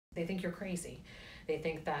They think you're crazy. They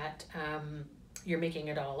think that you're making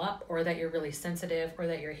it all up, or that you're really sensitive, or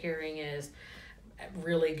that your hearing is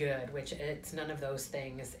really good, which it's none of those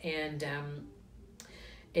things. And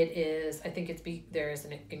it is, I think there is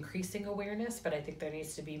an increasing awareness, but I think there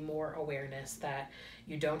needs to be more awareness that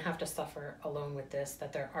you don't have to suffer alone with this,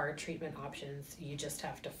 that there are treatment options, you just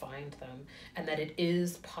have to find them, and that it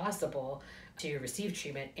is possible to receive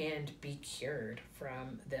treatment and be cured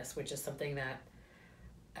from this, which is something that,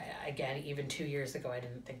 again, even 2 years ago, I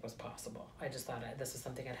didn't think was possible. I just thought this is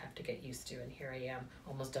something I'd have to get used to, and here I am,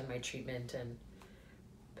 almost done my treatment,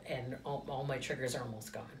 and all my triggers are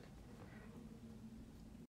almost gone.